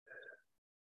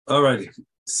All righty.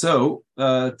 So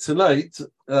tonight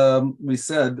we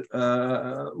said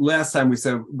last time we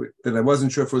said that I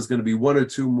wasn't sure if it was going to be one or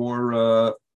two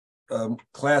more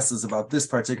classes about this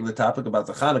particular topic, about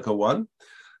the Hanukkah one.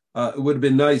 It would have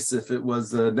been nice if it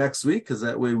was next week, because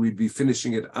that way we'd be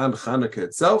finishing it on Hanukkah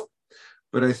itself.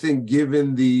 But I think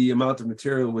given the amount of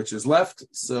material which is left,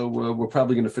 so we're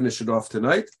probably going to finish it off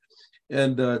tonight.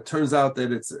 And turns out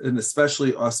that it's an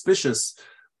especially auspicious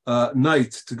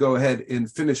night to go ahead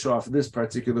and finish off this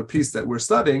particular piece that we're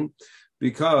studying,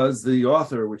 because the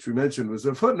author, which we mentioned, was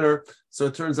Rav Hutner. So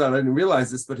it turns out, I didn't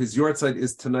realize this, but his yortzeit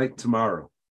is tonight,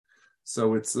 tomorrow.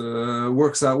 So it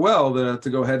works out well to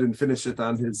go ahead and finish it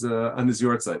on his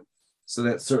yortzeit. So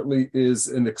that certainly is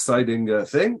an exciting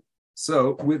thing.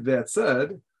 So with that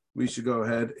said, we should go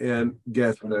ahead and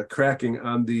get cracking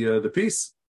on the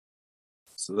piece,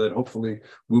 so that hopefully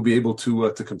we'll be able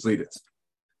to complete it.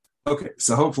 Okay,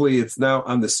 so hopefully it's now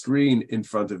on the screen in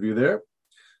front of you there.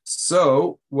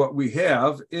 So what we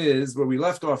have is, where we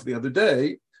left off the other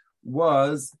day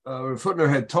was Rav Hutner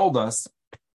had told us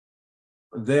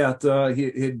that he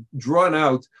had drawn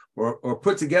out or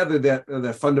put together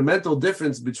that fundamental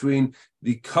difference between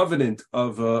the covenant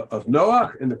of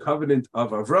Noah and the covenant of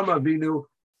Avram Avinu,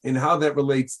 and how that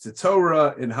relates to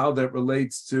Torah, and how that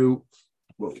relates to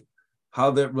are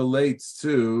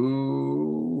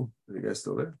you guys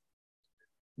still there?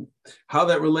 How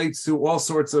that relates to all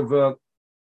sorts of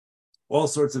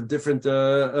different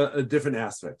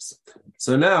aspects.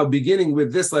 So now, beginning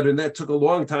with this letter, and that took a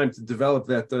long time to develop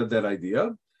that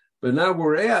idea, but now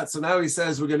now he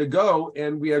says we're going to go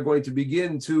and we are going to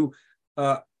begin to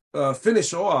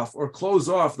finish off or close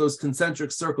off those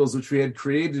concentric circles which we had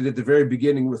created at the very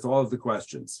beginning with all of the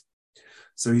questions.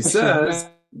 So he says,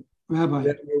 Rabbi,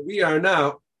 that where we are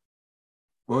now.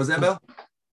 What was that, Bill?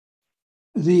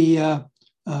 The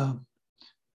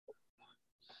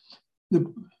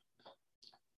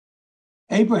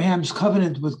Abraham's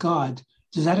covenant with God,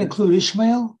 does that include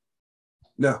Ishmael?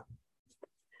 No.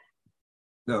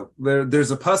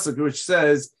 There's a pasuk which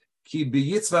says, "Ki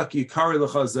biyitzvak yikari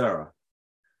l'chazera,"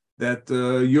 that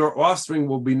your offspring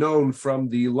will be known from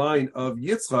the line of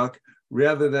Yitzchak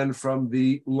rather than from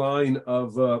the line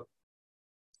of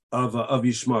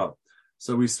Yishmael.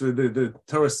 So the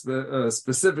Torah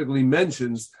specifically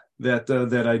mentions that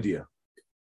idea.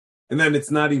 And then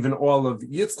it's not even all of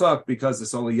Yitzchak, because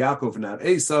it's only Yaakov and not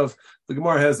Esav. The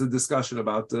Gemara has a discussion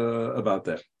about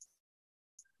that.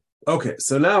 Okay,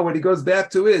 so now what he goes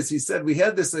back to is, he said we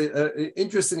had this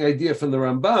interesting idea from the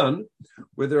Ramban,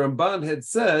 where the Ramban had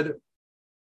said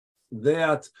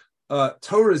that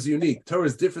Torah is unique. Torah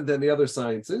is different than the other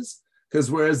sciences, because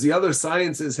whereas the other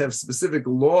sciences have specific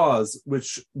laws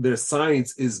which their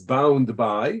science is bound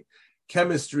by,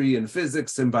 chemistry and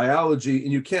physics and biology,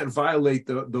 and you can't violate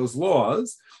those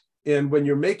laws. And when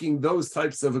you're making those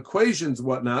types of equations,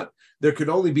 whatnot, there could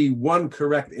only be one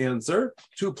correct answer.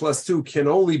 2 + 2 can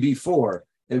only be 4,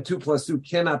 and 2 + 2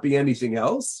 cannot be anything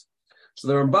else. So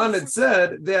the Ramban had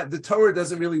said that the Torah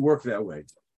doesn't really work that way.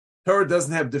 Torah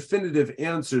doesn't have definitive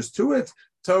answers to it.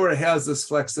 Torah has this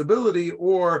flexibility,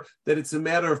 or that it's a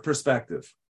matter of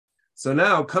perspective. So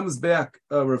now comes back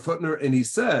Rav Hutner, and he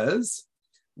says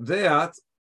that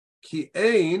Ki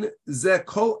ein ze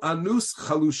kol anus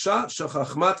chalusha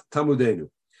shechachmat tamudenu.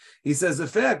 He says the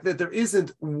fact that there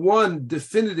isn't one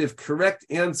definitive correct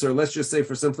answer, let's just say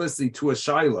for simplicity, to a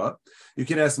shaila. You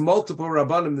can ask multiple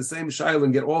rabbanim the same shaila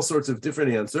and get all sorts of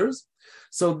different answers.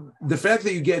 So the fact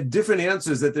that you get different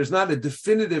answers, that there's not a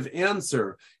definitive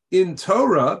answer in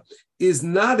Torah, is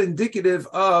not indicative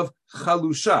of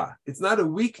chalusha. It's not a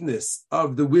weakness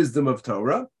of the wisdom of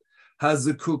Torah.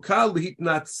 Hazukuka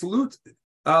lihitnatzlut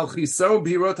al chisaron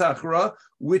b'hirot ha'achra,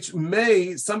 which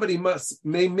somebody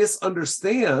may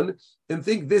misunderstand and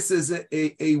think this is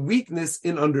a weakness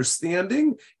in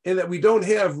understanding, and that we don't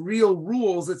have real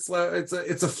rules. It's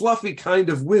a fluffy kind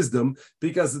of wisdom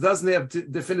because it doesn't have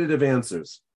definitive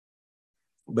answers.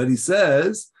 But he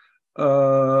says,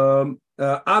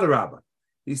 Adarabba.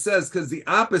 He says, because the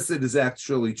opposite is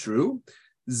actually true.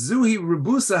 Zuhi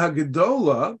rebusa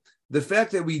hagedola, the fact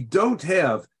that we don't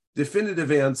have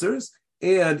definitive answers,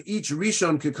 and each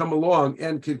Rishon could come along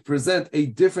and could present a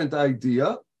different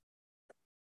idea.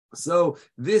 So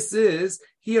this is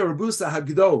here rebusa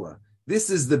hagedola. This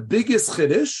is the biggest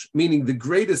chiddush, meaning the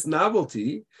greatest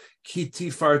novelty. Ki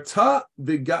tifarta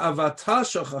v'ga'avata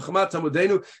shel chachmat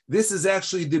tamudenu. This is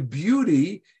actually the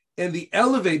beauty and the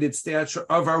elevated stature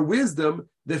of our wisdom,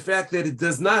 the fact that it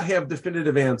does not have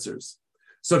definitive answers.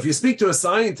 So if you speak to a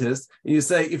scientist and you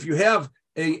say, if you have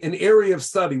an area of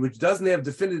study which doesn't have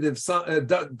definitive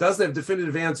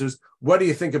answers, what do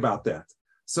you think about that?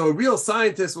 So a real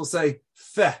scientist will say,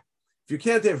 feh. If you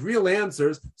can't have real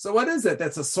answers, so what is it?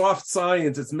 That's a soft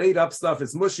science. It's made up stuff.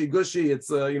 It's mushy gushy. It's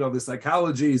the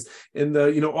psychologies and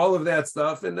all of that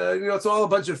stuff. And it's all a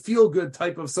bunch of feel good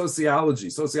type of sociology.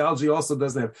 Sociology also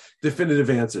doesn't have definitive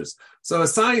answers. So a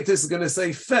scientist is going to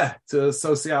say feh to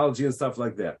sociology and stuff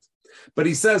like that. But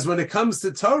he says when it comes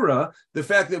to Torah, the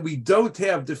fact that we don't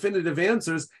have definitive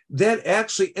answers, that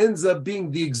actually ends up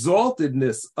being the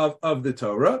exaltedness of the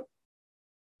Torah.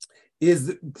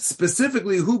 Is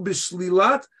specifically hu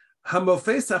b'shlilat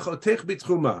hamofes hachotech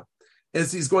b'tchuma.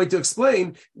 As he's going to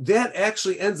explain, that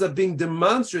actually ends up being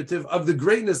demonstrative of the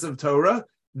greatness of Torah,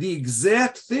 the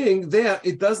exact thing that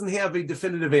it doesn't have a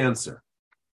definitive answer.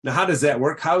 Now, how does that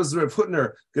work? How is Reb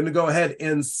Hutner going to go ahead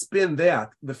and spin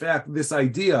this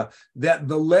idea that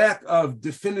the lack of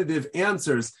definitive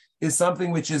answers is something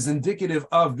which is indicative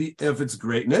of its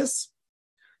greatness?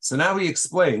 So now he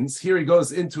explains, here he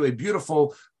goes into a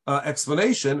beautiful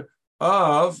explanation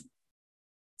of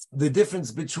the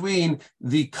difference between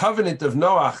the covenant of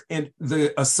Noach and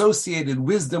the associated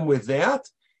wisdom with that,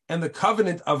 and the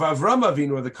covenant of Avram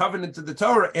Avinu, or the covenant of the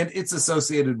Torah and its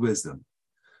associated wisdom.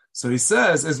 So he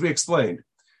says, as we explained,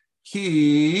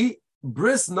 he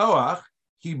bris Noach,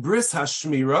 he bris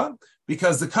hashmira,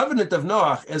 because the covenant of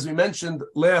Noach, as we mentioned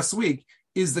last week,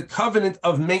 is the covenant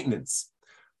of maintenance.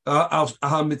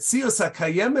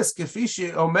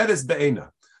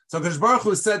 So Kadosh Baruch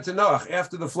Hu said to Noach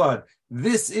after the flood,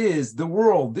 this is the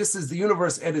world, this is the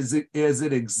universe as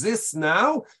it exists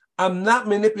now. I'm not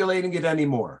manipulating it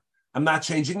anymore. I'm not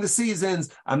changing the seasons.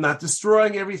 I'm not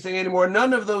destroying everything anymore.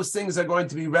 None of those things are going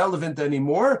to be relevant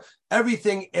anymore.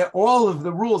 Everything, all of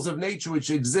the rules of nature which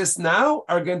exist now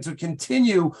are going to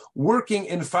continue working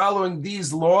and following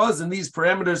these laws and these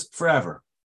parameters forever.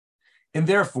 And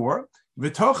therefore,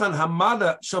 v'tochan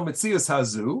hamada shel metzius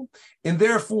hazu, and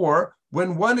therefore,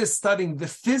 when one is studying the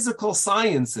physical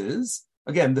sciences,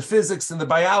 again, the physics and the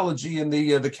biology and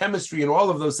the chemistry and all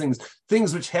of those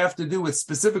things which have to do with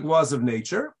specific laws of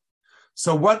nature.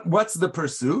 So what's the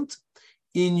pursuit?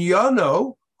 In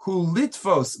Yono, hu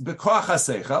litvos bekoach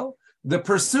haseichel, the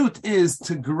pursuit is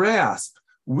to grasp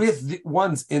with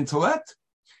one's intellect,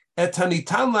 et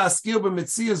hanitan la'askil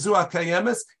b'mitzia zu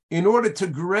hakayemes, in order to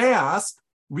grasp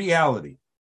reality.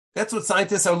 That's what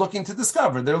scientists are looking to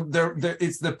discover.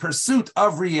 It's the pursuit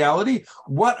of reality.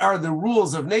 What are the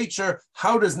rules of nature?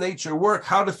 How does nature work?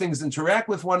 How do things interact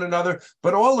with one another?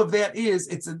 But all of that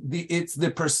it's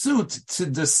the pursuit to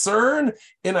discern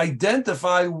and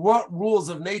identify what rules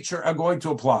of nature are going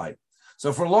to apply.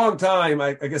 So for a long time,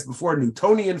 I guess before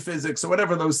Newtonian physics or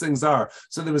whatever those things are,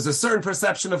 so there was a certain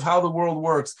perception of how the world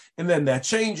works, and then that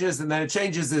changes, and then it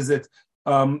changes. Is it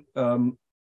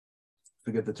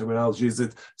forget the terminology, is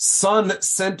it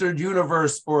sun-centered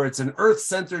universe or it's an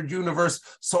earth-centered universe?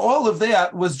 So all of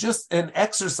that was just an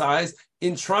exercise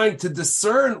in trying to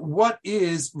discern what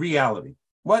is reality.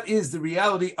 What is the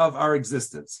reality of our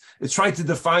existence? It's trying to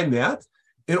define that.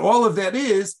 And all of that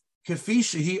is kefi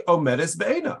shehi omedes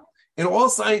be'ena. And all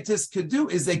scientists could do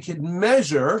is they could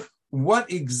measure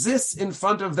what exists in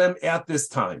front of them at this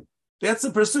time. That's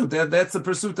the pursuit. That's the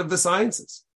pursuit of the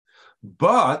sciences.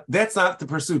 But that's not the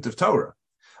pursuit of Torah.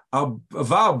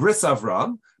 Aval bris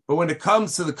Avram, but when it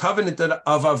comes to the covenant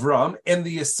of Avram and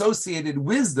the associated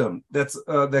wisdom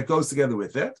that goes together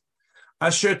with it,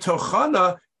 asher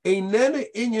tochana einena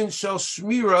inyan shel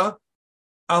shmira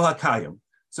al hakayim.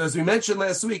 So as we mentioned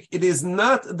last week, it is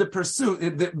not the pursuit,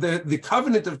 the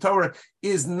covenant of Torah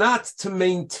is not to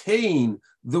maintain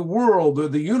the world or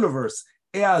the universe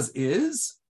as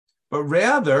is, but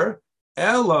rather,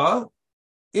 Ella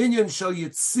inyan shel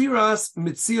yitziras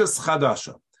mitzias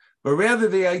chadasha. But rather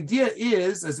the idea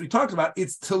is, as we talked about,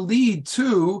 it's to lead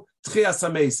to Tchias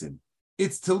HaMesim.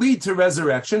 It's to lead to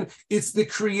resurrection. It's the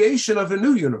creation of a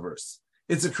new universe.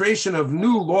 It's a creation of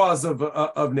new laws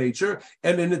of nature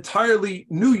and an entirely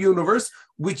new universe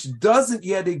which doesn't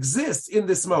yet exist in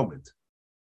this moment.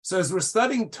 So as we're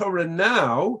studying Torah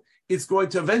now, it's going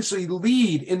to eventually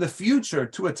lead in the future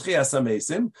to a Tchias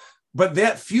HaMesim, but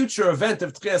that future event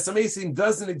of Tchias HaMesim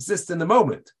doesn't exist in the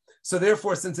moment. So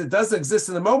therefore, since it doesn't exist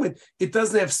in the moment, it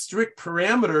doesn't have strict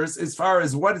parameters as far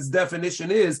as what its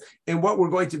definition is and what we're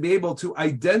going to be able to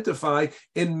identify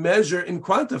and measure and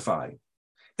quantify.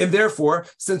 And therefore,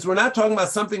 since we're not talking about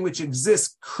something which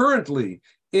exists currently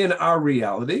in our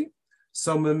reality,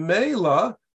 so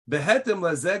memela behetem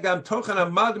lazegam tochan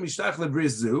amad mishtach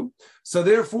lebrizu. So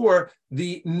therefore,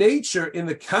 the nature in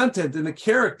the content and the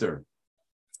character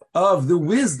of the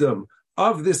wisdom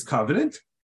of this covenant,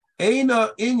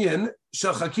 Eina inyan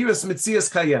shel chakiras mitzias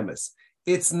kayemes.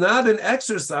 it's not an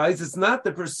exercise, it's not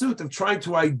the pursuit of trying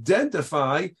to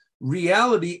identify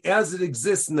reality as it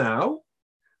exists now,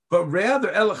 but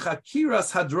rather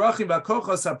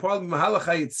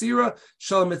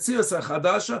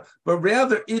but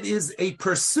rather it is a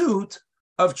pursuit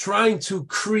of trying to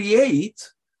create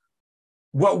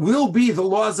what will be the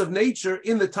laws of nature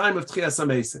in the time of Tchias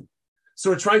HaMesim. So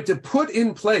we're trying to put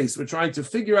in place, we're trying to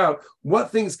figure out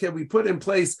what things can we put in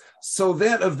place so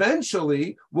that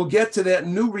eventually we'll get to that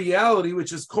new reality,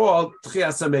 which is called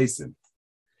Tchias HaMesim.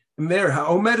 And there,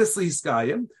 Ha'omedes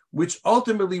Lihiskayim, which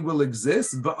ultimately will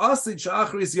exist,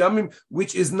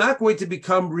 which is not going to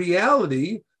become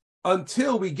reality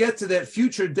until we get to that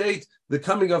future date, the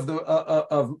coming of the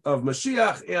of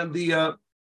Mashiach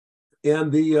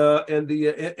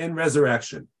and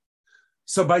resurrection.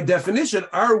 So by definition,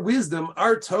 our wisdom,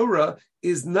 our Torah,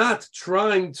 is not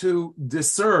trying to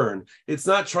discern. It's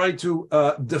not trying to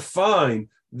define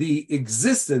the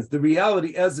existence, the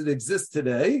reality as it exists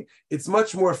today. It's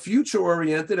much more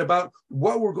future-oriented about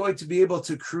what we're going to be able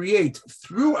to create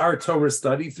through our Torah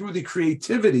study, through the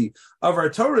creativity of our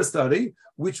Torah study,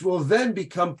 which will then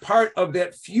become part of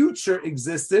that future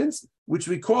existence, which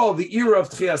we call the era of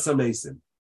Tchias HaMesim.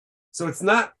 So it's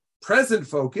not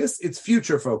present-focused, it's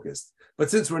future-focused. But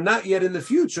since we're not yet in the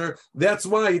future, that's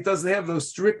why it doesn't have those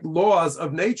strict laws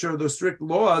of nature, those strict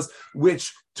laws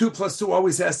which 2 + 2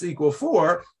 always has to equal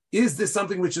 4. Is this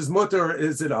something which is mutter or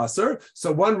is it aser?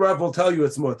 So one Rav will tell you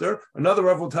it's mutter, another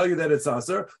Rav will tell you that it's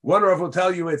aser, one Rav will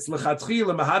tell you it's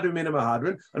lechatchila mahadrin min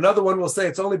mahadrin, another one will say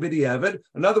it's only b'diavad,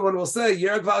 another one will say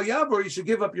yerag val yavor, you should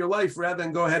give up your life rather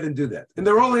than go ahead and do that. And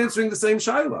they're all answering the same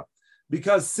shaila.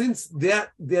 Because since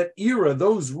that era,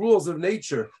 those rules of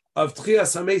nature of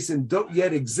Tchias HaMesim don't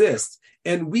yet exist,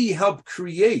 and we help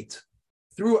create,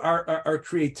 through our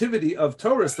creativity of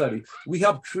Torah study, we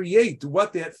help create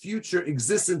what that future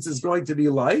existence is going to be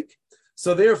like.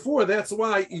 So therefore, that's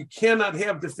why you cannot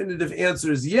have definitive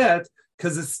answers yet,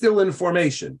 because it's still in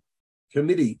formation.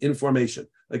 Committee information,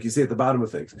 like you see at the bottom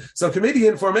of things. So committee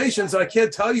information, so I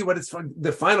can't tell you what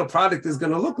the final product is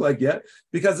going to look like yet,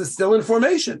 because it's still in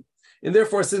formation. And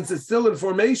therefore, since it's still in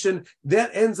formation,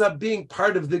 that ends up being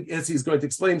part of the, as he's going to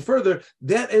explain further,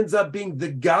 that ends up being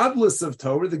the godless of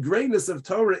Torah. The greatness of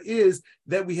Torah is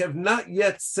that we have not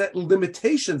yet set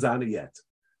limitations on it yet.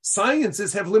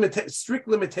 Sciences have strict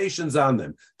limitations on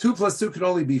them. 2 + 2 can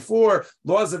only be 4.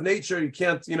 Laws of nature, you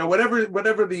can't,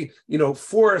 whatever the,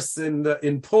 force and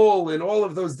in pull and all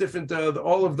of those different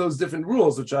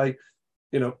rules, which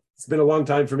it's been a long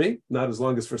time for me, not as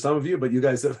long as for some of you, but you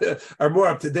guys are more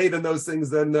up to date on those things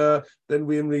than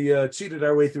when we cheated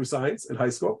our way through science in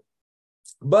high school.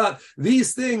 But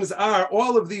these things are,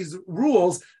 all of these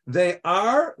rules, they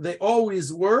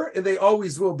always were, and they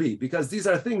always will be, because these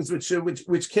are things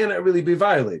which cannot really be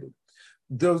violated.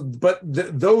 The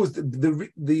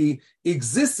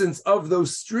existence of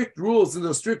those strict rules and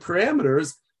those strict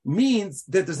parameters means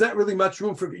that there's not really much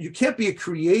room for, you can't be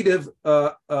creative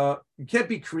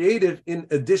in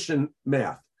addition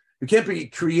math. You can't be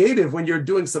creative when you're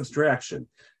doing subtraction.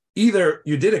 Either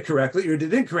you did it correctly or you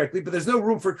did it incorrectly, but there's no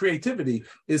room for creativity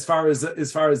as far as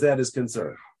that is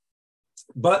concerned.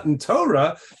 But in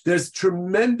Torah, there's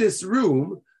tremendous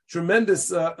room,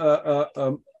 tremendous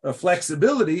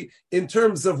flexibility in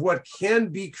terms of what can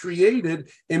be created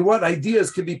and what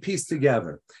ideas can be pieced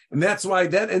together. And that's why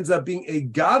that ends up being a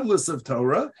godless of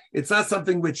Torah. It's not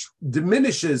something which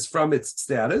diminishes from its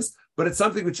status, but it's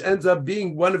something which ends up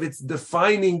being one of its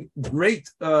defining great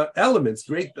elements,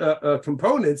 great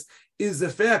components, is the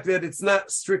fact that it's not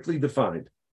strictly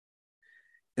defined.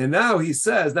 And now he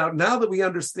says, now that we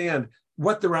understand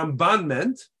what the Ramban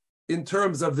meant, in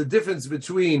terms of the difference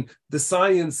between the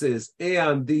sciences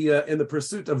and the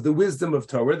pursuit of the wisdom of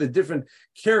Torah, the different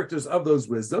characters of those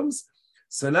wisdoms.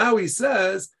 So now he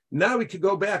says, now we could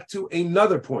go back to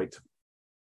another point,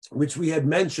 which we had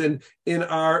mentioned in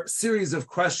our series of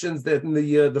questions that in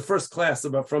the first class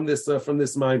about from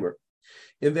this mimer.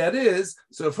 And that is,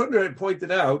 so Hutner had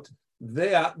pointed out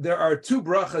that there are 2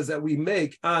 brachas that we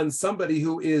make on somebody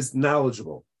who is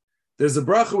knowledgeable. There's a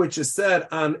bracha which is said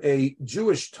on a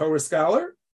Jewish Torah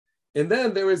scholar, and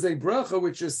then there is a bracha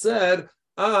which is said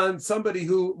on somebody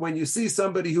who, when you see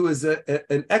somebody who is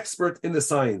an expert in the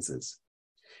sciences.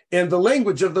 And the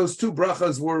language of those 2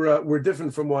 brachas were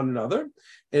different from one another.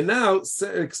 And now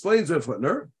explains Rav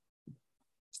Hutner.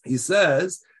 He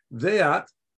says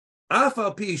that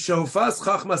afal pi shofas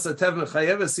chachmas hatev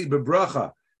mechayevasi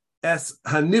bebracha es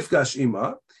hanifgash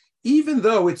ima, even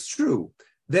though it's true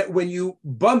that when you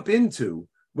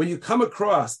come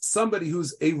across somebody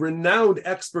who's a renowned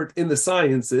expert in the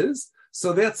sciences,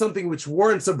 so that's something which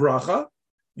warrants a bracha,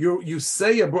 You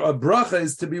say a bracha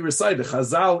is to be recited.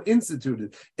 Chazal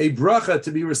instituted a bracha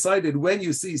to be recited when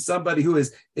you see somebody who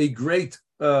is a great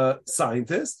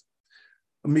scientist.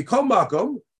 Mikol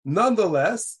makom,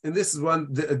 nonetheless, and this is a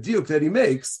diuk that he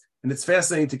makes, and it's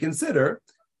fascinating to consider.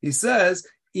 He says,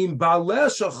 "Im baleh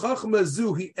shachachma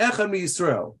zu hi echad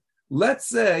miYisrael." Let's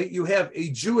say you have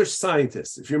a Jewish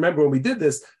scientist. If you remember when we did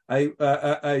this,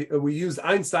 we used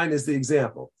Einstein as the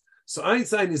example. So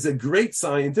Einstein is a great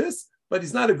scientist, but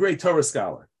he's not a great Torah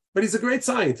scholar. But he's a great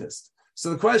scientist. So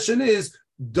the question is,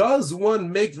 does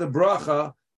one make the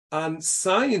bracha on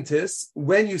scientists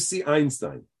when you see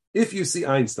Einstein? If you see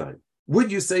Einstein,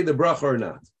 would you say the bracha or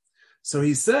not? So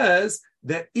he says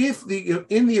that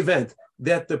in the event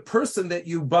that the person that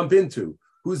you bump into,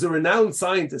 who's a renowned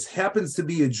scientist, happens to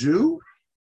be a Jew,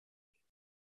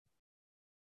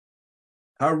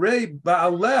 Harei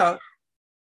ba'aleh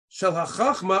shel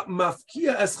hachachma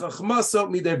mafkia es chachmaso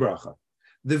midei bracha.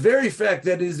 The very fact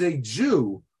that it is a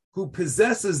Jew who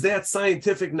possesses that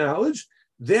scientific knowledge,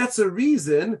 that's a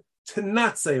reason to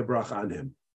not say a bracha on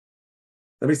him.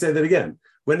 Let me say that again.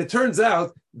 When it turns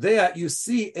out that you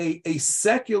see a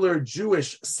secular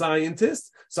Jewish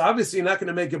scientist, so obviously you're not going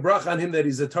to make a bracha on him that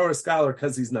he's a Torah scholar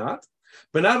because he's not.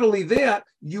 But not only that,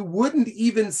 you wouldn't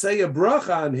even say a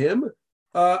bracha on him,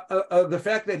 the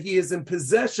fact that he is in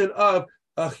possession of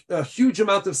a huge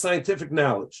amount of scientific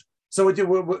knowledge. So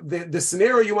the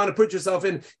scenario you want to put yourself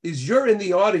in is you're in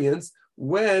the audience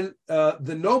when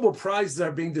the Nobel Prizes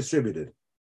are being distributed.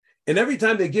 And every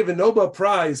time they give a Nobel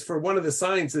Prize for one of the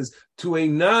sciences to a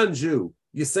non-Jew,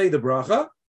 you say the bracha.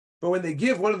 But when they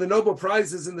give one of the Nobel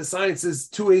Prizes in the sciences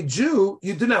to a Jew,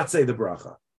 you do not say the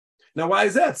bracha. Now, why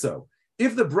is that so?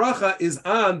 If the bracha is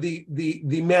on the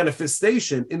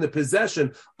manifestation in the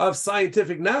possession of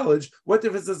scientific knowledge, what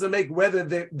difference does it make whether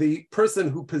the person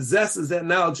who possesses that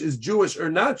knowledge is Jewish or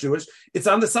not Jewish? It's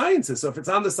on the sciences. So if it's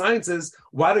on the sciences,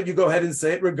 why don't you go ahead and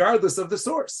say it regardless of the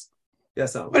source?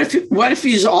 Yes, Alan. What if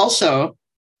he's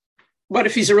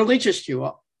a religious Jew,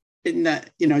 not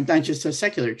just a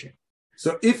secular Jew?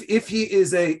 So if he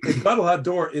is a Gadol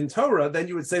Hador in Torah, then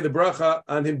you would say the bracha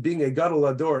on him being a Gadol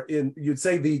Hador you'd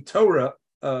say the Torah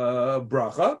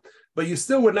bracha, but you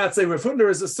still would not say. Rav Hutner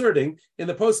is asserting in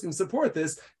the poskim support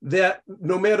this, that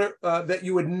no matter that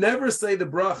you would never say the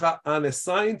bracha on a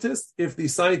scientist if the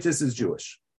scientist is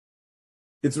Jewish.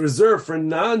 It's reserved for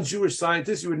non-Jewish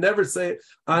scientists. You would never say it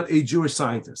on a Jewish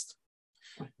scientist.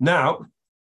 Now,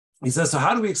 he says, so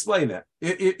how do we explain that?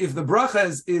 If the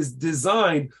bracha is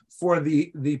designed for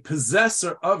the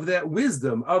possessor of that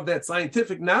wisdom, of that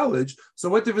scientific knowledge, so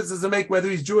what difference does it make whether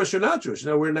he's Jewish or not Jewish?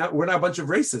 No, we're not a bunch of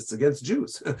racists against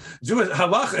Jews. Jewish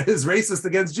halacha is racist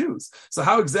against Jews. So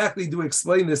how exactly do we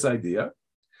explain this idea?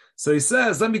 So he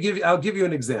says, I'll give you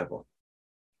an example.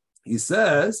 He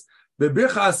says,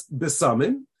 Bebirchas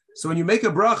besamim. So when you make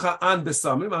a bracha on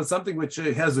besamim, on something which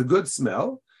has a good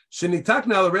smell,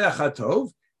 shenitakna al reach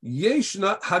hatov,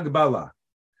 yeshna hagbala.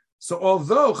 So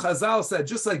although Chazal said,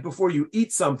 just like before you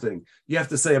eat something, you have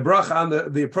to say a bracha on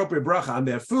the appropriate bracha on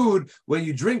that food. When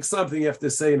you drink something, you have to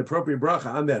say an appropriate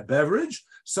bracha on that beverage.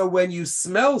 So when you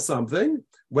smell something,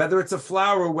 whether it's a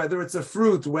flower, whether it's a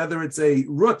fruit, whether it's a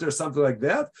root or something like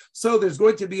that, so there's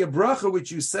going to be a bracha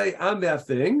which you say on that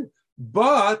thing,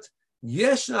 but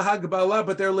Yeshna Hagbala,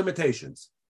 but there are limitations.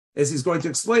 As he's going to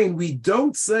explain, we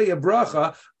don't say a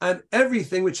bracha on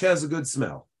everything which has a good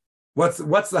smell. What's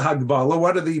the Hagbala?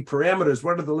 What are the parameters?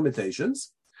 What are the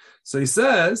limitations? So he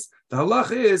says, the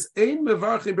halach is, Ein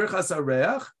mevarchim birchas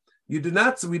hareach. We do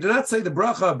not say the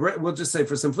bracha, we'll just say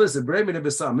for simplicity, Bremin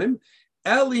besamim,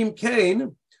 Elim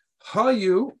kain,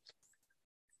 hayu,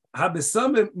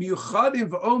 habesamim, miyuchadim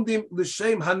v'omdim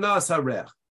l'shem hanas hareach.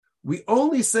 We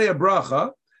only say a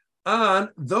bracha on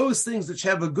those things which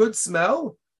have a good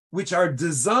smell, which are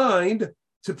designed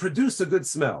to produce a good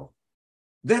smell.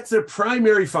 That's their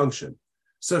primary function.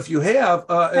 So if you have...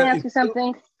 Can I ask you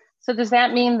something? So does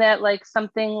that mean that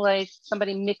something like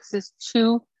somebody mixes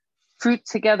two fruit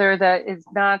together that is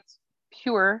not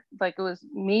pure, like it was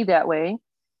made that way,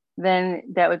 then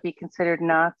that would be considered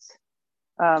not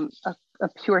a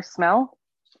pure smell?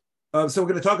 So we're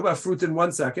going to talk about fruit in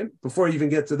 1 second before you even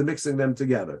get to the mixing them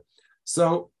together.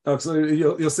 So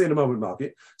you'll see in a moment,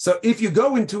 Malki. So if you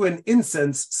go into an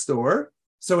incense store,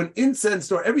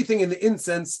 everything in the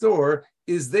incense store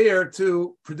is there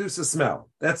to produce a smell.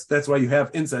 That's why you have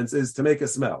incense, is to make a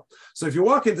smell. So if you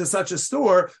walk into such a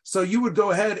store, so you would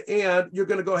go ahead and you're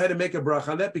going to go ahead and make a bracha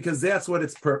on that because that's what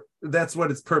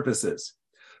its purpose is.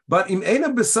 But im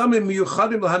eina besamim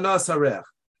miyuchadim lahanas harech.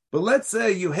 But let's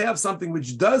say you have something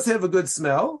which does have a good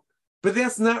smell, but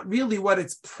that's not really what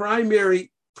its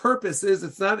primary purpose is,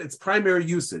 it's not its primary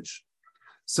usage.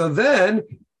 So then,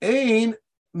 ein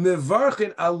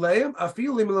mevarchin aleim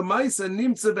afilim lemaisa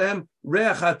nimtza behem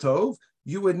reach hatov.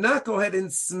 You would not go ahead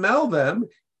and smell them,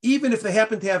 even if they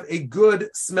happen to have a good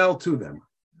smell to them.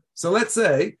 So let's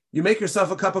say you make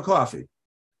yourself a cup of coffee,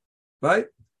 right?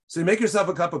 So you make yourself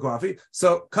a cup of coffee.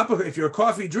 So if you're a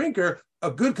coffee drinker,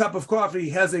 a good cup of coffee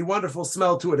has a wonderful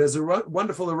smell to it, has a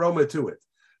wonderful aroma to it.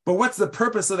 But what's the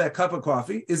purpose of that cup of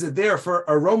coffee? Is it there for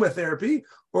aromatherapy,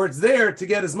 or it's there to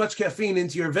get as much caffeine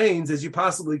into your veins as you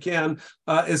possibly can,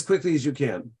 as quickly as you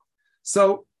can?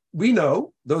 So we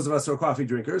know, those of us who are coffee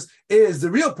drinkers, is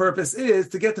the real purpose is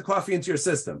to get the coffee into your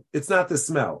system. It's not the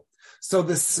smell. So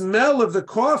the smell of the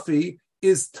coffee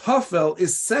is tafel,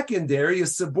 is secondary,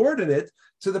 is subordinate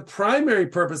to the primary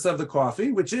purpose of the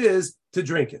coffee, which is to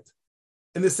drink it.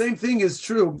 And the same thing is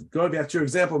true, going back to your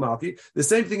example, Malki, the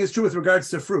same thing is true with regards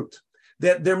to fruit.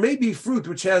 That there may be fruit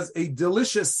which has a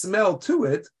delicious smell to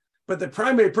it, but the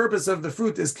primary purpose of the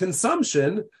fruit is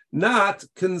consumption, not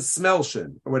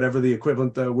consmeltion, or whatever the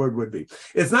equivalent word would be.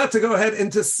 It's not to go ahead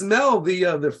and to smell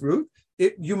the fruit.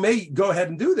 You may go ahead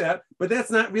and do that, but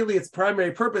that's not really its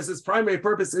primary purpose. Its primary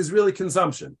purpose is really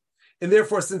consumption. And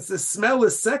therefore, since the smell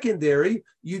is secondary,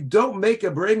 you don't make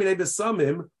a berei minei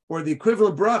besamim or the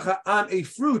equivalent bracha on a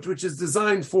fruit which is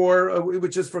designed for,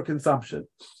 which is for consumption.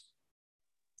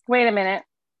 Wait a minute.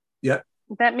 Yeah.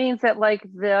 That means that like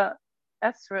the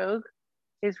esrog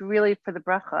is really for the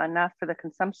bracha and not for the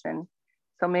consumption.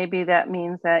 So maybe that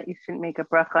means that you shouldn't make a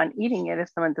bracha on eating it if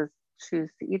someone does choose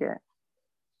to eat it.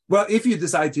 Well, if you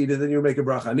decide to eat it, then you'll make a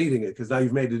bracha on eating it because now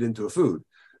you've made it into a food.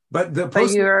 But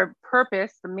your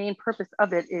purpose, the main purpose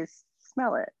of it is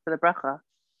smell it for the bracha.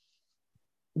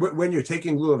 When you're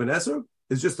taking glue of an esrog,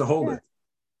 it's just to hold it.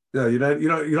 No, you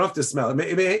don't have to smell.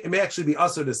 It may actually be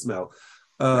usher to smell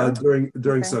during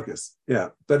Sukkot. Yeah,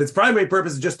 but its primary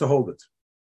purpose is just to hold it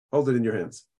in your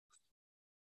hands.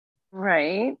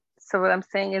 Right. So what I'm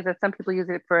saying is that some people use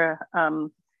it for the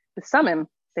summon.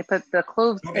 They put the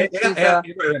cloves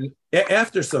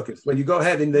after Sukkot when you go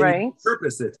ahead and then you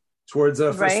purpose it towards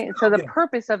a right. So the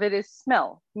purpose of it is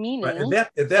smell, meaning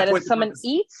that if someone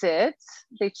eats it,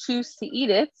 they choose to eat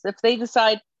it. If they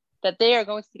decide that they are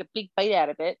going to take a big bite out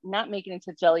of it, not make it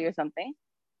into jelly or something,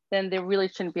 then there really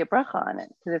shouldn't be a bracha on it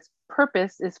because its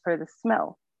purpose is for the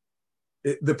smell.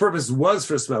 The purpose was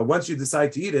for smell. Once you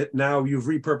decide to eat it, now you've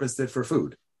repurposed it for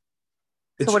food.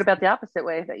 So what about the opposite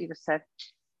way that you just said?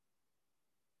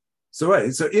 So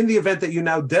in the event that you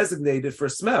now designate it for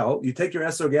smell, you take your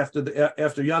esrog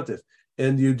after Yontif,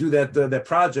 and you do that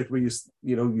project where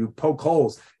you poke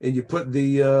holes and you put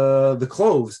the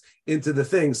cloves into the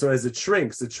thing. So as it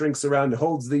shrinks around, it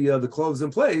holds the cloves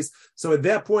in place. So at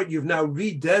that point, you've now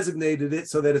redesignated it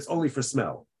so that it's only for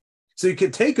smell. So you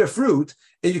can take a fruit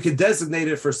and you can designate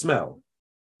it for smell.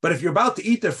 But if you're about to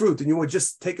eat the fruit and you would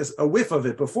just take a whiff of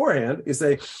it beforehand, you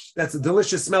say, that's a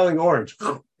delicious smelling orange,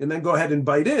 and then go ahead and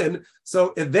bite in.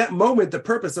 So at that moment, the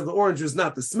purpose of the orange was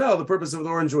not the smell. The purpose of the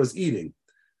orange was eating.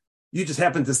 You just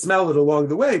happened to smell it along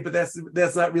the way, but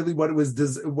that's not really what it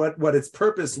was, what its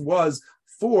purpose was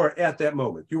for at that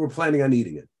moment. You were planning on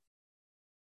eating it.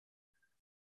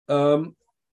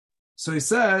 So he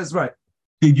says, right.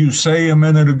 Did you say a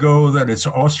minute ago that it's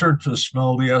usher to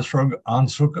smell the esrog on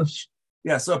Sukkot?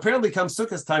 Yeah, so apparently come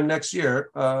Sukkot time next year,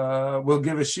 we'll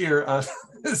give a shiur on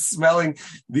smelling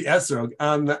the esrog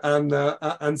on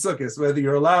Sukkot, whether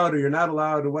you're allowed or you're not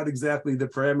allowed, or what exactly the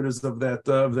parameters of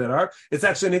that are. It's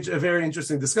actually a very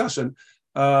interesting discussion,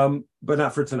 but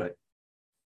not for tonight.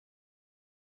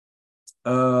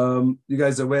 You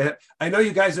guys are way ahead. I know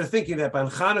you guys are thinking that by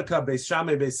Chanukah, Beis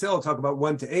Shammai, Beis Hillel talk about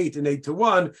 1 to 8 and 8 to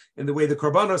 1, and the way the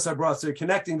Korbanos are brought, so you're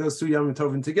connecting those two Yom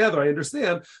Tovim together. I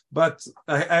understand, but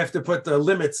I have to put the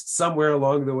limits somewhere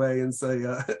along the way and say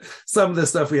some of the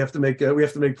stuff we have to make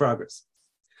progress.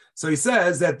 So he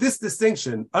says that this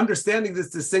distinction, understanding this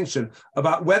distinction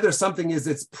about whether something is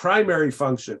its primary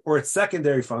function or its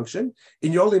secondary function,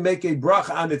 and you only make a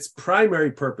bracha on its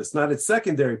primary purpose, not its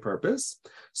secondary purpose.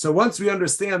 So once we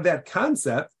understand that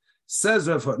concept, says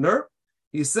Rav Hutner,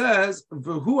 he says,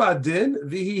 V'hu adin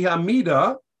v'hi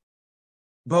hamida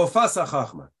b'hofas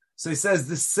hachachma. So he says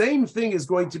the same thing is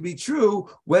going to be true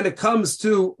when it comes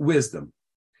to wisdom.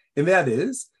 And that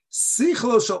is,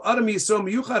 Sichlo shel adam yisrael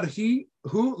miyuchad hi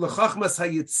hu lechachmas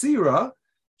hayitzira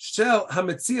shel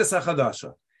hametzias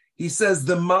hachadasha. He says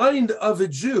the mind of a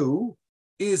Jew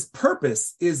is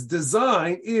purpose, is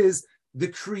design, is the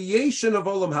creation of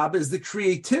Olam Haba, is the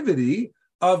creativity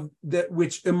of that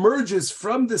which emerges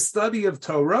from the study of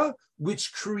Torah,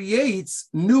 which creates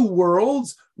new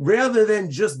worlds rather than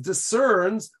just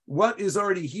discerns what is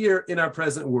already here in our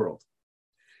present world.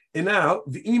 And now,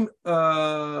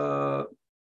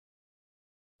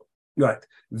 right.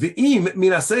 Now,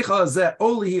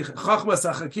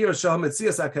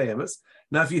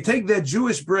 if you take that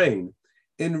Jewish brain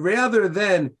and rather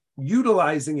than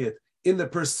utilizing it in the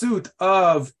pursuit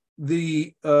of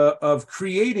of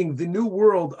creating the new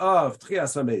world of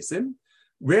Tchias HaMesim,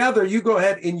 rather you go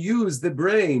ahead and use the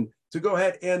brain to go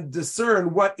ahead and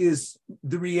discern what is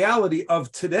the reality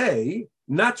of today,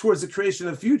 not towards the creation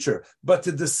of the future, but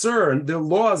to discern the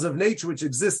laws of nature which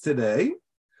exist today.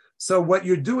 So what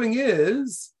you're doing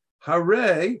is,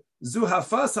 Hare zu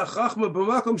hafas hachachma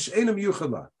b'makom she'enam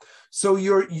yuchala. So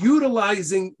you're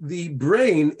utilizing the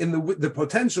brain in the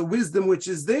potential wisdom which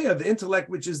is there, the intellect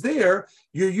which is there,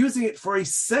 you're using it for a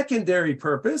secondary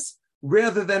purpose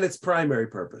rather than its primary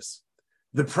purpose.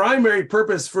 The primary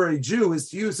purpose for a Jew is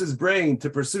to use his brain to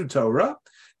pursue Torah.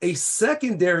 A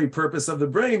secondary purpose of the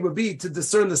brain would be to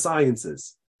discern the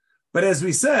sciences. But as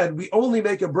we said, we only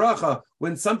make a bracha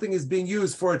when something is being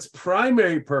used for its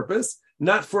primary purpose,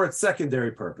 not for its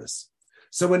secondary purpose.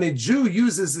 So when a Jew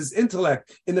uses his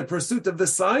intellect in the pursuit of the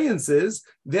sciences,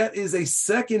 that is a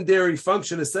secondary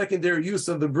function, a secondary use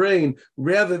of the brain,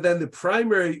 rather than the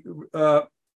primary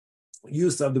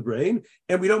use of the brain,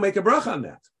 and we don't make a bracha on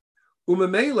that.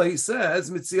 Umamele says,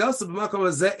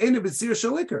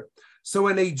 so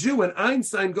when a Jew, when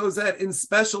Einstein goes out and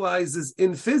specializes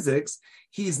in physics,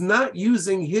 he's not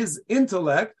using his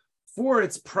intellect for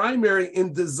its primary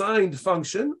and designed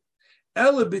function,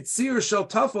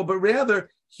 but rather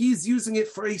he's using it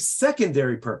for a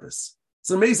secondary purpose. It's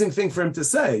an amazing thing for him to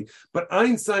say, but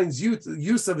Einstein's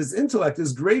use of his intellect,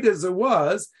 as great as it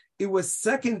was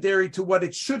secondary to what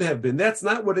it should have been. That's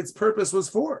not what its purpose was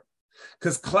for.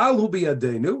 Because klal hu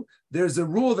biyadenu, there's a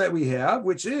rule that we have,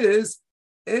 which is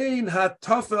ein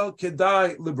hatafel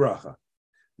kedai libracha.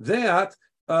 That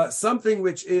something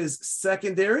which is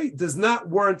secondary does not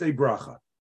warrant a bracha.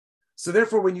 So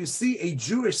therefore, when you see a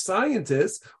Jewish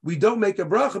scientist, we don't make a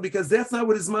bracha because that's not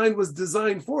what his mind was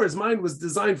designed for. His mind was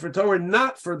designed for Torah,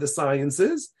 not for the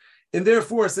sciences. And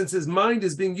therefore, since his mind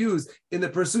is being used in the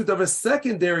pursuit of a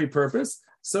secondary purpose,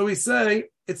 so we say,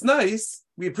 it's nice,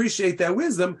 we appreciate that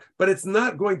wisdom, but it's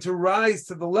not going to rise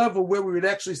to the level where we would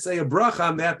actually say a bracha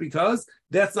on that because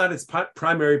that's not its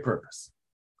primary purpose.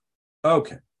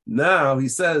 Okay, now he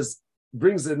says,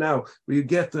 brings it now, we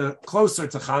get closer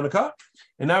to Hanukkah,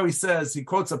 and now he says, he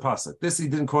quotes a pasuk. This he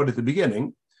didn't quote at the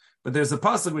beginning, but there's a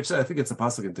pasuk which I think it's a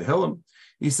pasuk in Tehillim.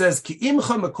 He says, Ki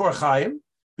imcha makor chayim,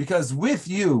 because with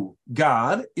you,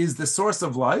 God is the source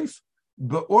of life,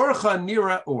 be'orcha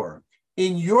nira or.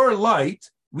 In your light,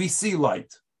 we see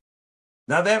light.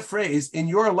 Now that phrase, in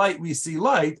your light, we see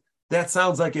light, that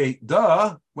sounds like a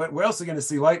duh. Where else are you going to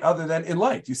see light other than in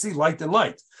light? You see light in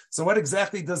light. So what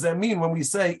exactly does that mean when we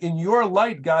say, in your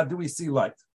light, God, do we see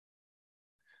light?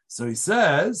 So he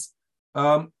says,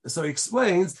 so he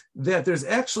explains that there's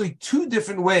actually two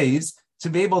different ways to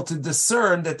be able to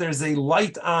discern that there's a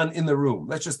light on in the room.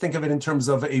 Let's just think of it in terms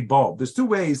of a bulb. There's two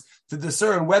ways to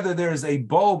discern whether there's a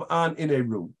bulb on in a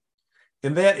room.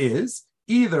 And that is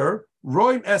either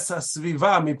roim es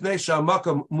hasviva mipnei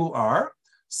she'hamakom mu'ar.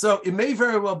 So it may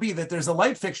very well be that there's a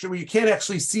light fixture where you can't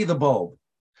actually see the bulb.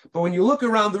 But when you look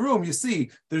around the room, you see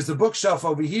there's a bookshelf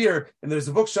over here, and there's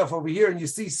a bookshelf over here, and you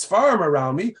see Sfarim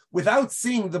around me. Without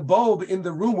seeing the bulb in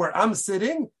the room where I'm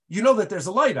sitting, you know that there's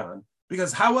a light on.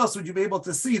 Because how else would you be able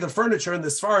to see the furniture and the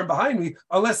Sfarim behind me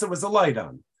unless there was a light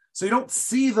on? So you don't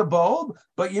see the bulb,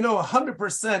 but you know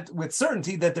 100% with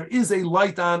certainty that there is a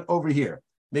light on over here.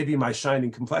 Maybe my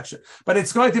shining complexion, but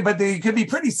it's going to. But you can be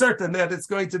pretty certain that it's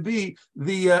going to be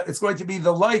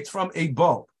the light from a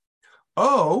bulb.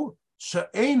 Oh,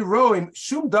 she'ein roim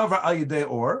shum davar al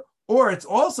yedei or it's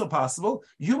also possible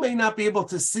you may not be able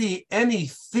to see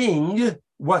anything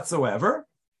whatsoever.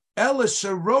 Ela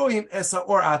sheroim es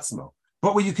ha'or atzmo.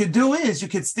 But what you could do is you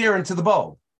could stare into the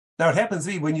bulb. Now it happens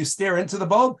to be when you stare into the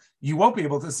bulb, you won't be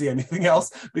able to see anything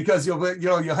else because you'll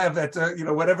have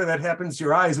that whatever that happens to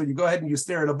your eyes when you go ahead and you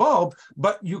stare at a bulb.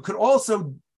 But you could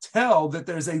also tell that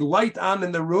there's a light on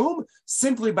in the room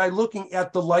simply by looking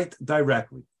at the light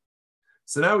directly.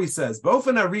 So now he says,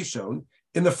 Bofen Arishon,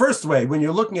 in the first way, when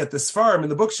you're looking at the Sfarim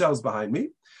and the bookshelves behind me,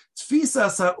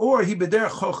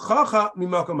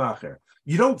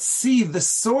 you don't see the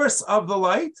source of the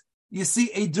light, you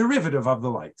see a derivative of the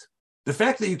light. The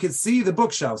fact that you can see the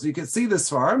bookshelves, you can see the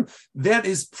Sfarim, that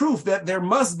is proof that there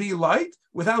must be light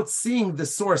without seeing the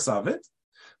source of it.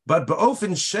 But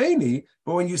ba'ofen sheni,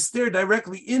 but when you stare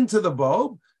directly into the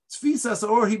bulb,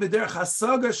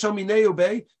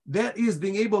 that is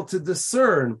being able to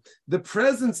discern the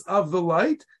presence of the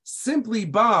light simply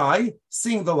by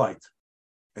seeing the light.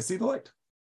 I see the light.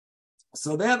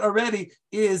 So that already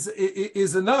is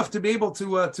enough to be able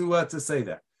to say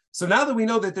that. So now that we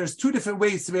know that there's two different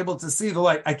ways to be able to see the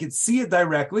light, I could see it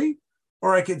directly,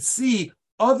 or I could see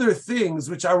other things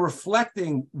which are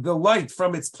reflecting the light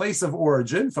from its place of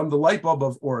origin, from the light bulb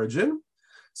of origin.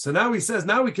 So now he says,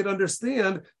 now we can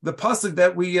understand the pasuk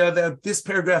that this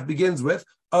paragraph begins with,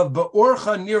 of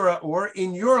ba'orcha nira or,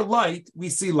 in your light we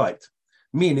see light.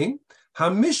 Meaning,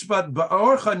 hamishpat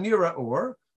ba'orcha nira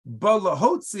or,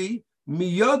 balahotzi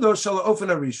miyado shalaofen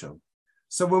arishon.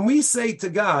 So when we say to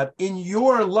God, in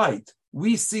your light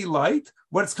we see light,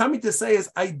 what it's coming to say is,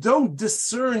 I don't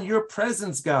discern your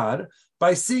presence, God,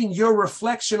 by seeing your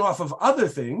reflection off of other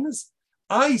things.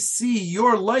 I see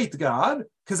your light, God,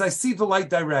 because I see the light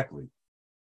directly.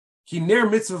 Ki ner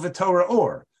mitzvah v'torah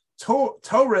or.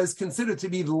 Torah is considered to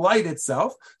be the light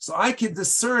itself, so I can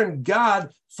discern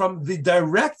God from the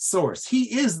direct source.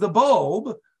 He is the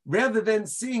bulb, rather than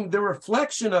seeing the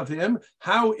reflection of him,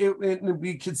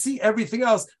 we can see everything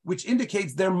else, which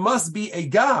indicates there must be a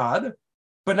God,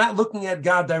 but not looking at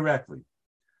God directly.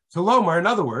 Lomar, in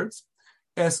other words,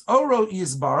 as Oro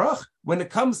Yisbarach, when it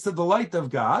comes to the light of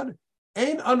God,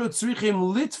 Ein anu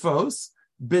tzrichim litvos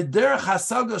b'derech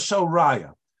hasaga shel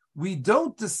raya. We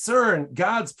don't discern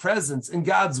God's presence and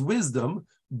God's wisdom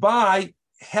by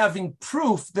having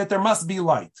proof that there must be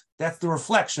light. That's the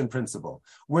reflection principle.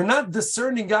 We're not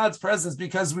discerning God's presence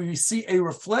because we see a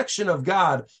reflection of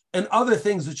God and other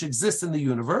things which exist in the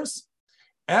universe.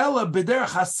 Ela b'derech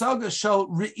hasaga shel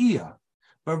re'iyah.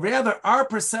 But rather, our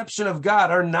perception of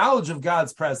God, our knowledge of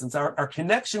God's presence, our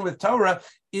connection with Torah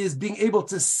is being able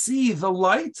to see the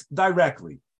light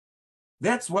directly.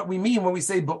 That's what we mean when we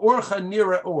say ba'orcha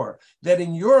nira or, that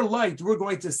in your light we're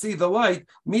going to see the light,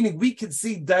 meaning we can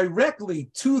see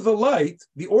directly to the light,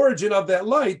 the origin of that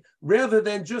light, rather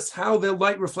than just how the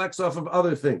light reflects off of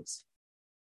other things.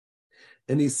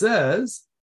 And he says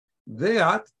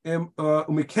that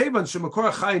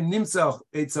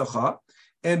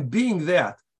and being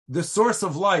that the source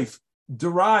of life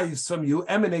derives from you,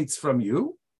 emanates from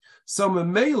you, so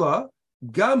memela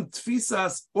gam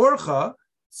tfisas orcha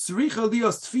tzricha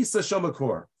lios tfisa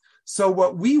shamakor. So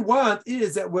what we want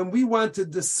is that when we want to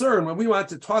discern, when we want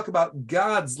to talk about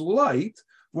God's light,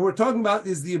 what we're talking about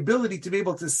is the ability to be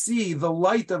able to see the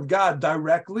light of God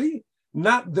directly,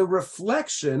 not the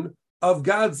reflection of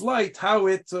God's light, how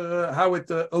it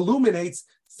illuminates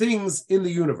things in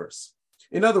the universe.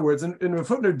 In other words, and Rav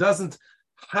Hutner doesn't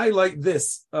highlight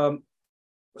this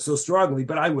so strongly,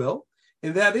 but I will,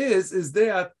 and that is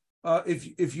that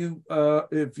if you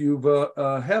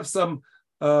have some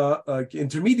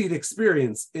intermediate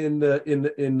experience in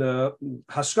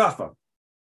hashkafa,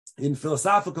 in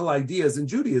philosophical ideas in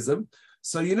Judaism,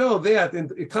 so you know that,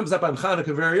 and it comes up on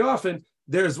Hanukkah very often.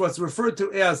 There's what's referred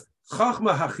to as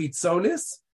chachma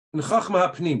hachitzonis and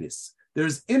chachma hapnimis.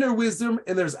 There's inner wisdom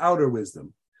and there's outer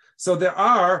wisdom. So there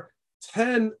are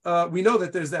 10, we know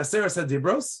that there's the Aseres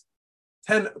HaDibros,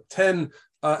 10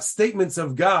 statements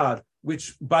of God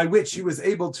by which he was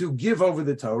able to give over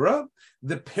the Torah.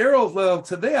 The parallel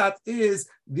to that is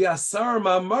the Asar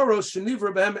Ma'amaros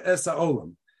Shenivra B'hem Es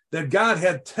HaOlam, that God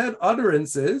had 10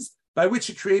 utterances by which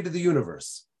he created the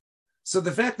universe. So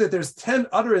the fact that there's 10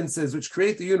 utterances which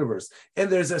create the universe,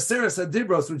 and there's Aseres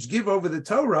HaDibros which give over the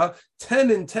Torah, 10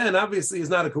 and 10 obviously is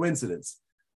not a coincidence.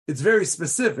 It's very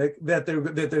specific that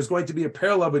there's going to be a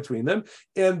parallel between them.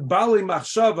 And Bali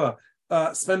Machshava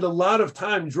spend a lot of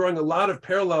time drawing a lot of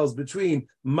parallels between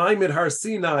Maimid Har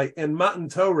Sinai and Matan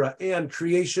Torah and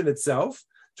creation itself,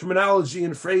 terminology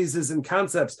and phrases and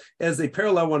concepts as they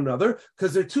parallel one another,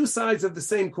 because they're two sides of the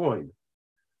same coin.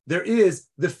 There is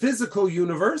the physical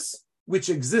universe, which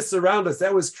exists around us,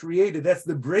 that was created. That's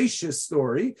the Bereshis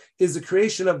story, is the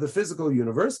creation of the physical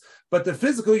universe. But the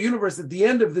physical universe, at the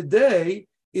end of the day,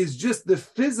 is just the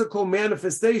physical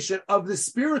manifestation of the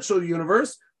spiritual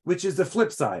universe, which is the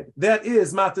flip side. That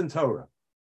is Matan Torah.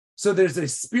 So there's a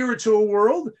spiritual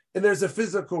world and there's a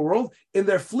physical world, and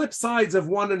they're flip sides of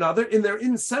one another, and they're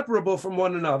inseparable from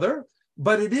one another.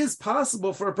 But it is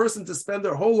possible for a person to spend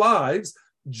their whole lives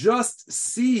just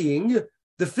seeing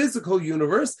the physical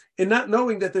universe and not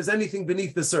knowing that there's anything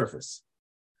beneath the surface.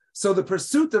 So the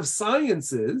pursuit of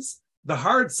sciences, the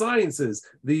hard sciences,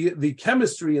 the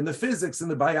chemistry and the physics and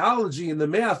the biology and the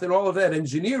math and all of that,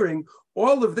 engineering,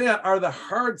 all of that are the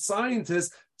hard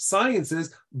sciences.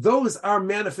 Those are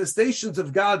manifestations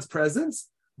of God's presence,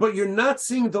 but you're not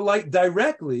seeing the light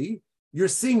directly. You're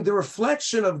seeing the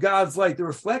reflection of God's light, the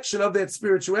reflection of that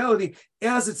spirituality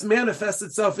as it manifests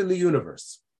itself in the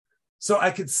universe. So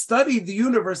I could study the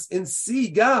universe and see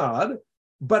God,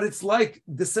 but it's like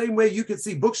the same way you could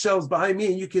see bookshelves behind me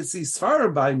and you could see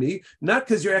Sfarim behind me, not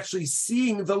because you're actually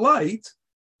seeing the light,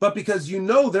 but because you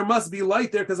know there must be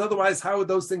light there, because otherwise, how would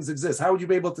those things exist? How would you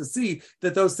be able to see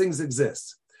that those things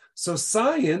exist? So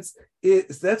science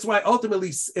that's why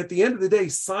ultimately, at the end of the day,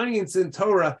 science and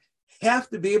Torah have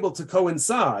to be able to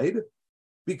coincide,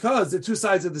 because they're two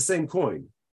sides of the same coin.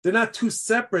 They're not two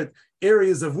separate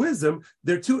areas of wisdom.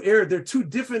 They're two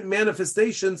different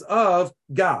manifestations of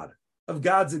God, of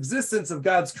God's existence, of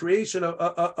God's creation,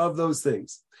 of those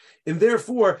things. And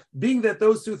therefore, being that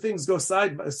those two things go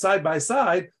side by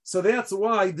side, so that's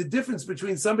why the difference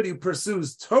between somebody who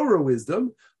pursues Torah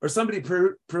wisdom or somebody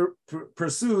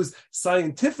pursues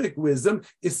scientific wisdom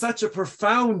is such a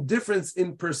profound difference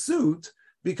in pursuit,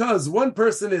 because one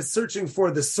person is searching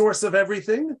for the source of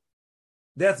everything,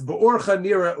 that's Ba'orcha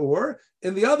Nira Or,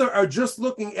 and the other are just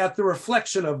looking at the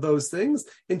reflection of those things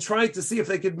and trying to see if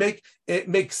they could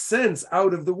make sense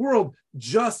out of the world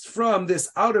just from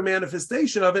this outer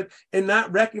manifestation of it, and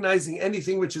not recognizing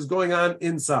anything which is going on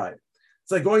inside.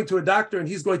 It's like going to a doctor and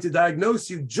he's going to diagnose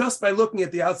you just by looking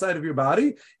at the outside of your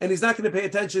body, and he's not going to pay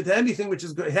attention to anything which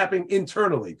is happening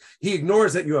internally. He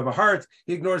ignores that you have a heart,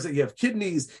 he ignores that you have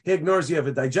kidneys, he ignores you have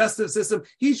a digestive system.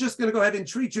 He's just going to go ahead and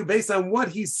treat you based on what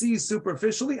he sees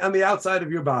superficially on the outside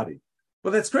of your body.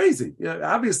 Well, that's crazy.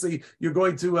 Obviously, you're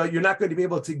not going to be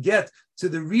able to get to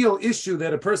the real issue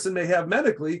that a person may have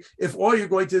medically if all you're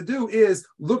going to do is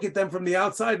look at them from the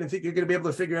outside and think you're going to be able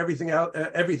to figure everything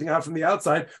out from the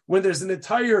outside, when there's an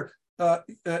entire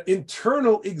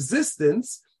internal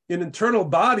existence, an internal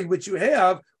body which you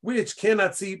have, which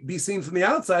cannot be seen from the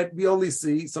outside. We only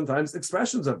see sometimes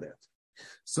expressions of that.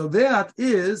 So that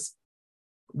is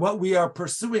what we are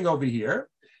pursuing over here.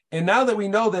 And now that we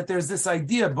know that there's this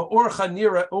idea, Ba'orcha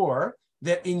Nira Or,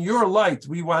 that in your light,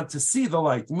 we want to see the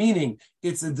light, meaning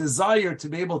it's a desire to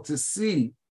be able to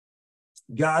see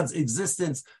God's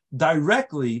existence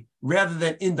directly rather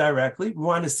than indirectly. We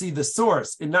want to see the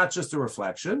source and not just a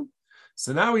reflection.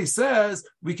 So now he says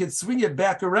we can swing it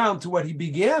back around to what he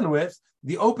began with,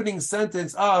 the opening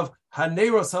sentence of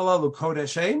Haneros Halalu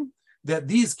Kodeshem, that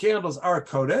these candles are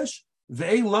Kodesh. We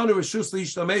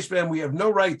have no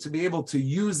right to be able to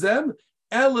use them.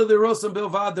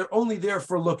 They're only there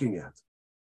for looking at.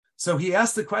 So he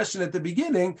asked the question at the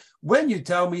beginning, when you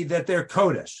tell me that they're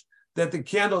Kodesh, that the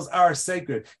candles are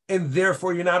sacred, and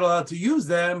therefore you're not allowed to use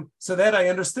them, so that I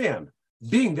understand.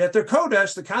 Being that they're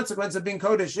Kodesh, the consequence of being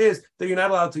Kodesh is that you're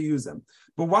not allowed to use them.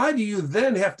 But why do you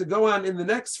then have to go on in the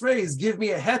next phrase, give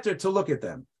me a heter to look at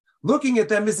them? Looking at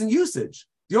them isn't usage.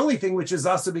 The only thing which is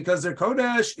also because they're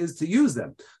Kodesh is to use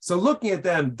them. So looking at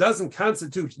them doesn't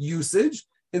constitute usage.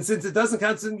 And since it doesn't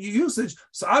constitute usage,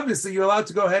 so obviously you're allowed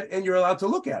to go ahead and you're allowed to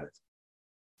look at it.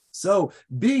 So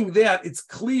being that it's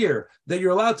clear that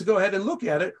you're allowed to go ahead and look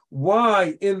at it,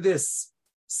 why in this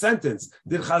sentence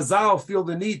did Chazal feel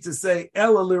the need to say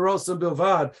Ela Lirosim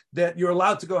Bilvad, that you're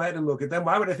allowed to go ahead and look at them?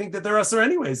 Why would I think that they're usher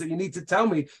anyways, that you need to tell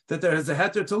me that there is a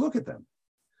heter to look at them?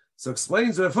 So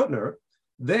explains Rav Hutner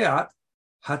that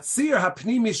Hatzir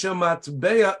hapnimi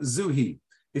shematbeya zuhi.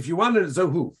 If you want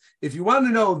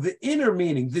to know the inner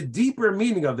meaning, the deeper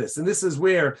meaning of this, and this is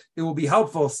where it will be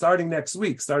helpful starting next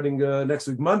week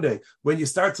Monday, when we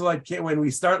start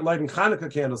lighting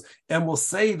Hanukkah candles, and we'll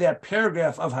say that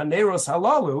paragraph of Haneros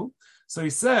Halalu. So he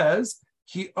says,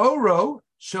 Ki oro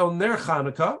shel ner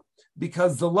Hanukkah,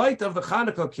 because the light of the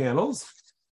Hanukkah candles,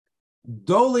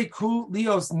 dole ku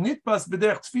lios nitbas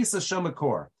b'derech tfisa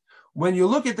shemakor. When you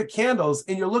look at the candles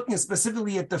and you're looking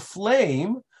specifically at the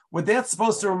flame, what that's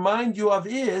supposed to remind you of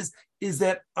is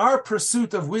that our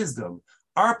pursuit of wisdom,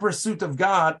 our pursuit of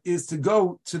God, is to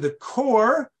go to the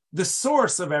core, the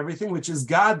source of everything, which is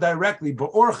God directly.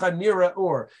 Ba'orcha Nira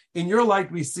Or. In your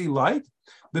light, we see light.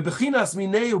 Bebechinas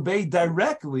mineu bei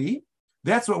directly.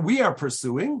 That's what we are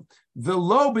pursuing.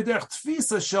 V'lo b'derech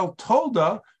tfisa shel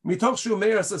tolda mitoch shu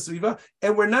meiras hasviva.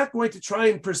 And we're not going to try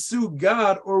and pursue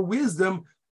God or wisdom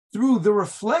through the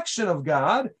reflection of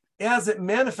God as it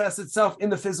manifests itself in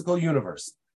the physical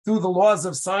universe, through the laws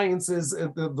of sciences,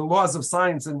 the laws of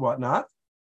science and whatnot.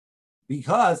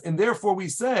 And therefore we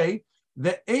say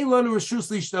that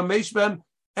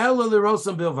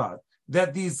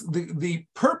that the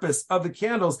purpose of the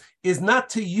candles is not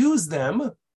to use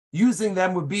them. Using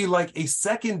them would be like a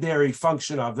secondary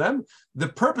function of them. The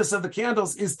purpose of the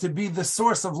candles is to be the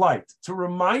source of light, to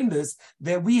remind us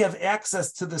that we have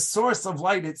access to the source of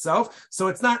light itself. So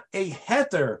it's not a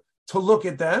heter to look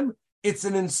at them. It's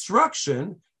an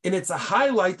instruction, and it's a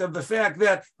highlight of the fact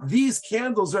that these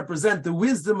candles represent the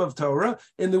wisdom of Torah,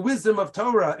 and the wisdom of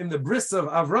Torah in the bris of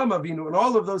Avram Avinu and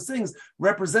all of those things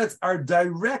represents our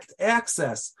direct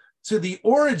access to the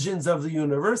origins of the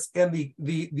universe and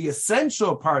the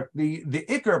essential part, the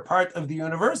ikar part of the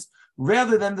universe,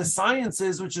 rather than the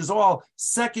sciences, which is all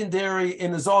secondary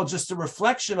and is all just a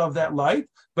reflection of that light,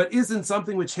 but isn't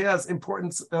something which has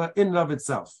importance in and of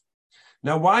itself.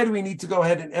 Now, why do we need to go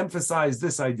ahead and emphasize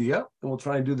this idea? And we'll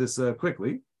try and do this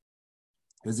quickly.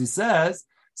 Because he says,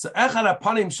 so echad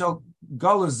apanim shel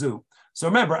galazu. So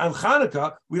remember, on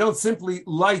Hanukkah, we don't simply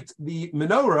light the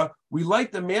menorah, we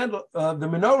light the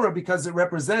menorah because it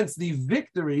represents the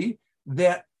victory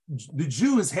that the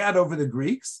Jews had over the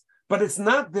Greeks, but it's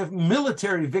not the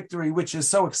military victory which is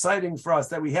so exciting for us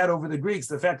that we had over the Greeks,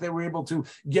 the fact that we're able to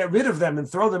get rid of them and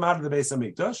throw them out of the Beis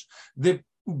HaMikdash. The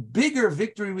bigger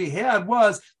victory we had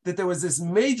was that there was this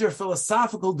major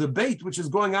philosophical debate which is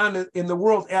going on in the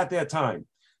world at that time.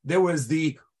 There was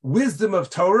the wisdom of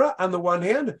Torah on the one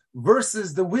hand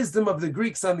versus the wisdom of the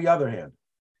Greeks on the other hand.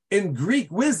 In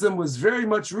Greek, wisdom was very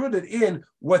much rooted in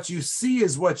what you see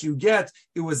is what you get.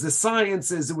 It was the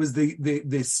sciences, it was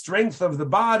the strength of the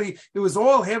body. It was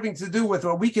all having to do with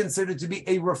what we consider to be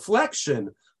a reflection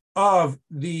of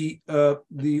the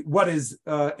what is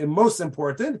most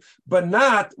important, but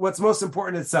not what's most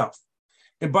important itself.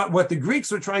 But what the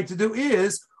Greeks were trying to do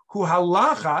is hu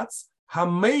halachatz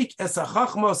hameik es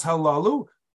hachachmos halalu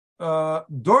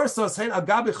dorsos hein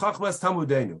agabi chachmas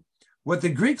tamudenu. What the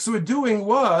Greeks were doing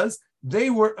was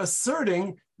they were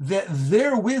asserting that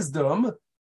their wisdom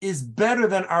is better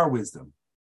than our wisdom.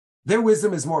 Their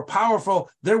wisdom is more powerful.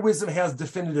 Their wisdom has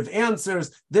definitive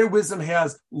answers. Their wisdom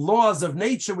has laws of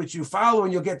nature which you follow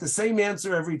and you'll get the same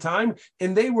answer every time.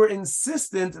 And they were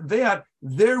insistent that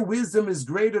their wisdom is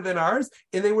greater than ours,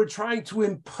 and they were trying to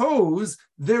impose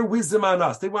their wisdom on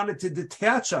us. They wanted to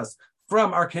detach us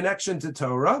from our connection to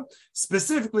Torah,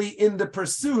 specifically in the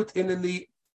pursuit and in the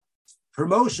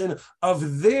promotion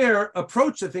of their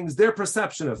approach to things, their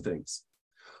perception of things.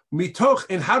 Mitoch,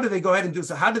 and how do they go ahead and do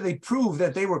so? How do they prove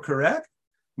that they were correct?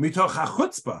 Mitoch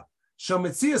hachutzpah,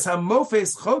 shometzias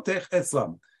hamofes chotech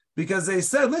etzlam. Because they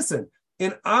said, listen,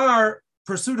 in our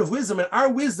pursuit of wisdom, in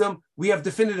our wisdom, we have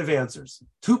definitive answers.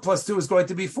 2 + 2 is going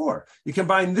to be 4. You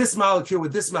combine this molecule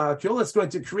with this molecule, it's going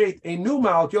to create a new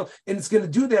molecule, and it's going to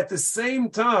do that the same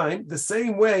time, the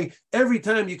same way, every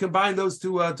time you combine those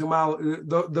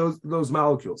those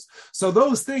molecules. So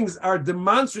those things are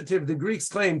demonstrative, the Greeks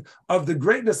claimed, of the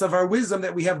greatness of our wisdom,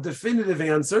 that we have definitive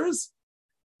answers,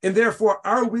 and therefore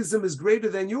our wisdom is greater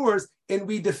than yours. And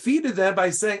we defeated them by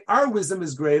saying our wisdom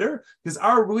is greater, because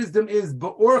our wisdom is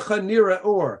ba'orcha nira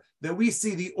or, that we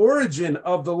see the origin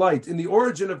of the light, in the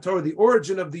origin of Torah, the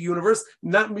origin of the universe,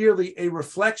 not merely a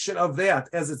reflection of that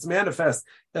as it's manifest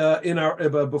in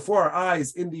our before our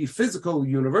eyes in the physical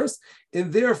universe,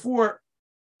 and therefore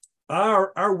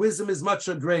our wisdom is much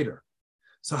greater.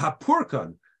 So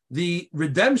hapurkan, the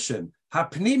redemption,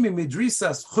 hapnimi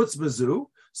midrisas chutzbazu.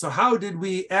 So how did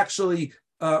we actually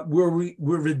we're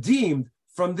redeemed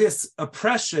from this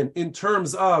oppression in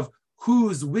terms of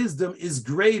whose wisdom is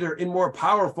greater and more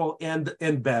powerful and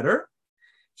better?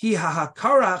 Hi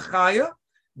hahakara hachaya,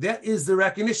 that is the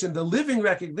recognition, the living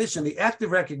recognition, the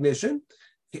active recognition.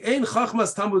 Ein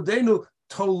chachmas tamudenu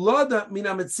tolada min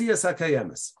hametzias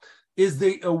hakayemes, is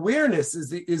the awareness,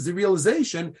 is the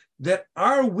realization that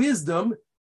our wisdom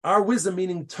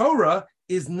meaning Torah,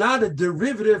 is not a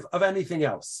derivative of anything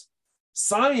else.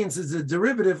 Science is a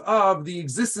derivative of the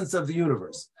existence of the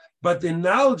universe. But the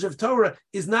knowledge of Torah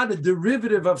is not a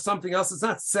derivative of something else. It's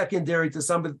not secondary to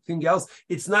something else.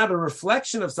 It's not a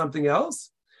reflection of something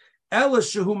else. But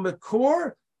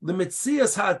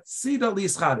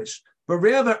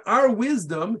rather, our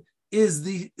wisdom is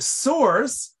the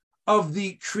source of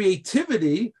the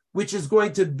creativity, which is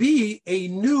going to be a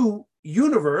new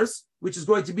universe, which is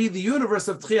going to be the universe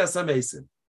of Tchias HaMesim.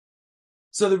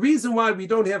 So the reason why we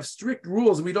don't have strict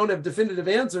rules and we don't have definitive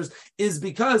answers is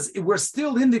because we're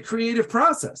still in the creative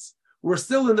process. We're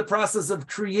still in the process of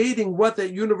creating what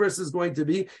that universe is going to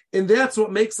be, and that's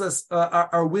what makes us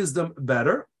our wisdom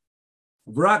better.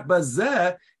 V'rak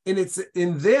bazeh, and it's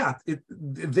in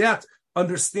that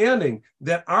understanding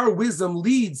that our wisdom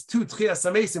leads to Tchias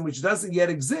HaMesim, which doesn't yet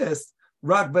exist.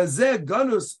 Rak bazeh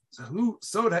ganus hu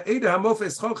sod ha'eda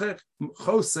hamofes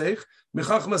chosech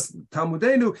mechachmas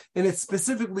talmudenu, and it's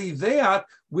specifically that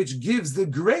which gives the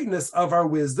greatness of our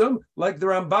wisdom, like the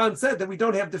Ramban said, that we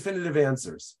don't have definitive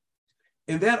answers.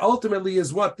 And that ultimately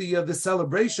is what the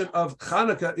celebration of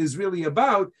Hanukkah is really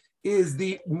about, is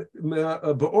the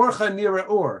be'orcha nira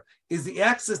or, is the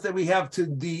access that we have to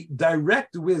the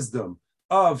direct wisdom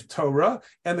of Torah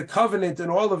and the covenant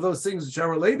and all of those things which are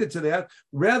related to that,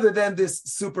 rather than this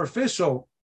superficial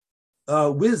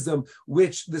wisdom,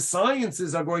 which the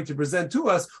sciences are going to present to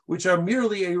us, which are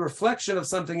merely a reflection of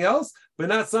something else, but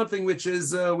not something which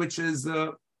is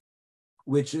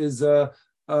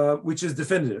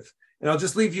definitive. And I'll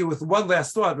just leave you with one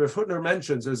last thought. Rav Hutner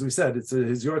mentions, as we said, it's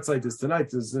his yortzeit is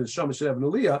tonight. His Shama should have an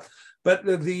aliyah. But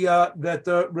Rav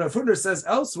Hutner says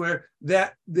elsewhere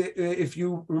that if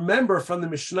you remember from the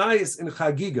Mishnayos in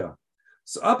Chagiga,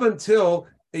 so up until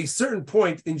a certain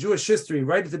point in Jewish history,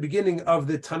 right at the beginning of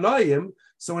the Tanaim,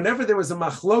 so whenever there was a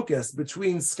machlokes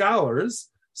between scholars,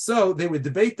 so they would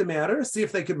debate the matter, see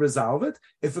if they could resolve it.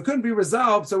 If it couldn't be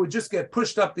resolved, so it would just get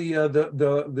pushed up the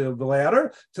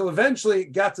ladder till eventually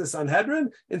it got to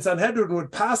Sanhedrin, and Sanhedrin would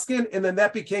paskin, and then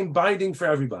that became binding for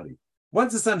everybody.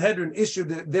 Once the Sanhedrin issued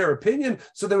their opinion,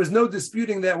 so there was no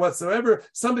disputing that whatsoever.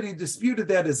 Somebody disputed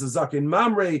that as a Zakin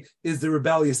Mamre is the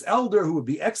rebellious elder who would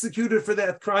be executed for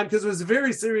that crime, because it was a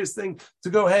very serious thing to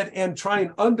go ahead and try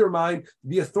and undermine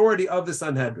the authority of the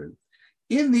Sanhedrin.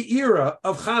 In the era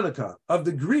of Hanukkah, of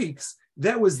the Greeks,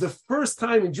 that was the first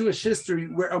time in Jewish history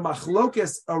where a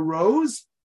machlokes arose,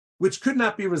 which could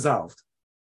not be resolved.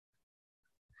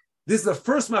 This is the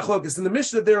first machlokes. In the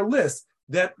Mishnah, there lists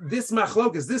that this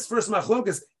first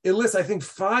machlokes, it lists, I think,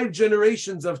 5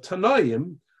 generations of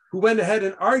Tanaim who went ahead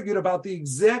and argued about the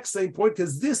exact same point,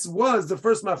 because this was the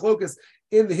first machlokes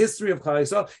in the history of Klal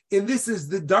Yisrael, and this is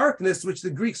the darkness which the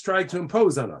Greeks tried to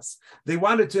impose on us. They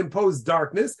wanted to impose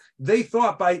darkness. They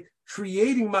thought by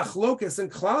creating machlokes in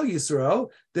Klal Yisrael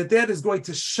that is going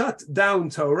to shut down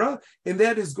Torah, and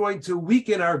that is going to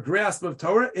weaken our grasp of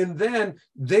Torah, and then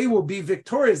they will be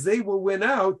victorious. They will win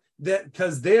out, that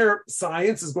because their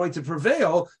science is going to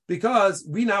prevail, because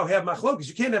we now have machlokes.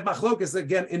 You can't have machlokes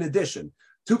again in addition.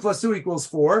 2 + 2 =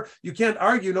 4. You can't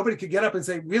argue. Nobody could get up and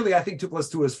say, really, I think 2 +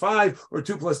 2 is 5 or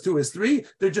 2 + 2 is 3.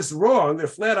 They're just wrong. They're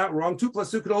flat out wrong. 2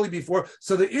 + 2 could only be 4.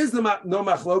 So there is no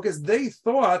machlokas. They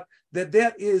thought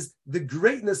that is the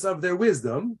greatness of their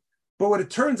wisdom. But what it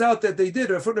turns out that they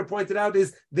did, or Footner pointed out,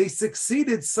 is they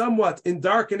succeeded somewhat in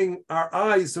darkening our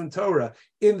eyes from Torah,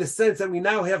 in the sense that we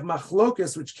now have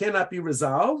machlokas which cannot be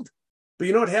resolved. But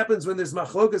you know what happens when there's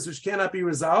machlokas which cannot be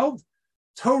resolved?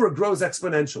 Torah grows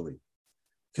exponentially.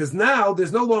 Because now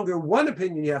there's no longer one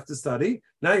opinion you have to study.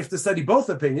 Now you have to study both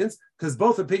opinions, because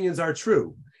both opinions are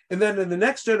true. And then in the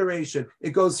next generation,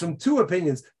 it goes from 2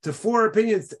 opinions to 4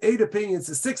 opinions to 8 opinions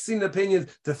to 16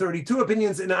 opinions to 32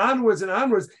 opinions and onwards and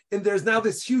onwards. And there's now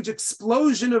this huge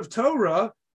explosion of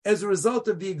Torah as a result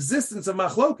of the existence of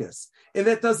machlokas. And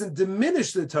that doesn't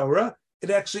diminish the Torah. It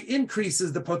actually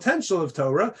increases the potential of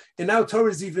Torah, and now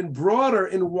Torah is even broader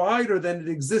and wider than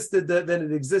it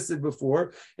existed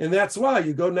before, and that's why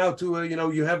you go now to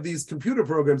you have these computer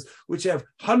programs which have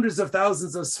hundreds of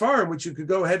thousands of svarim, which you could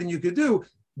go ahead and you could do.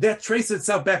 That traces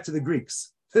itself back to the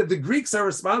Greeks. The Greeks are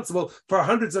responsible for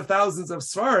hundreds of thousands of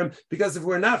svarim, because if it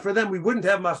were not for them, we wouldn't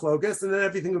have machlokas, and then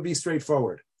everything would be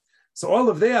straightforward. So all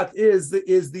of that is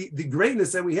the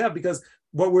greatness that we have, because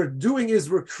what we're doing is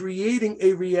we're creating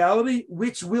a reality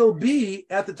which will be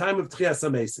at the time of Tchias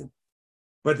HaMesim.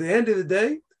 But at the end of the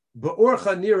day,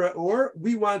 Ba'orcha Nira Or,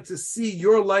 we want to see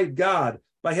your light, God,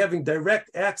 by having direct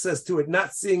access to it,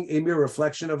 not seeing a mere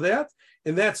reflection of that.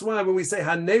 And that's why when we say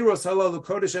Haneros Halalu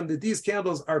Kodesh, that these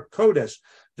candles are Kodesh,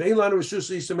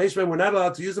 we're not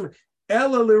allowed to use them.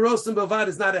 Ela Lirosim Bavad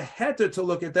is not a heter to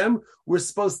look at them. We're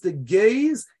supposed to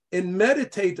gaze and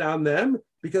meditate on them,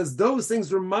 because those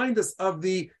things remind us of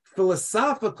the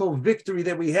philosophical victory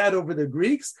that we had over the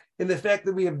Greeks, and the fact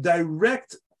that we have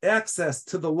direct access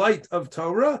to the light of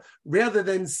Torah, rather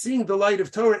than seeing the light of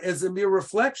Torah as a mere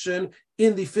reflection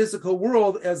in the physical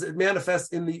world as it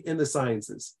manifests in the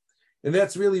sciences. And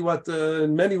that's really what,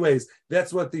 in many ways,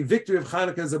 that's what the victory of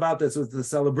Hanukkah is about. That's what the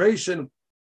celebration.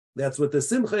 That's what the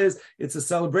Simcha is. It's a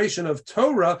celebration of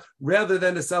Torah rather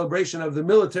than a celebration of the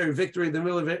military victory.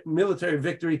 The military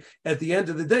victory at the end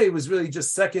of the day was really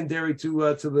just secondary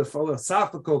to the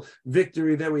philosophical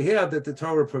victory that we had, that the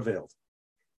Torah prevailed.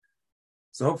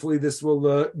 So hopefully this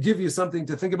will give you something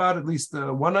to think about at least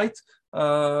one night.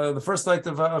 The first night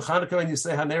of Hanukkah, when you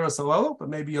say Haneros Halalu, but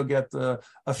maybe you'll get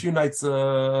a few nights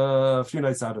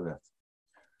out of that.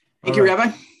 Thank you,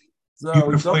 Rabbi. So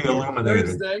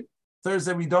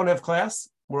Thursday we don't have class.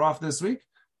 We're off this week,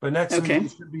 but next week we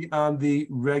should be on the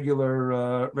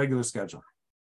regular schedule.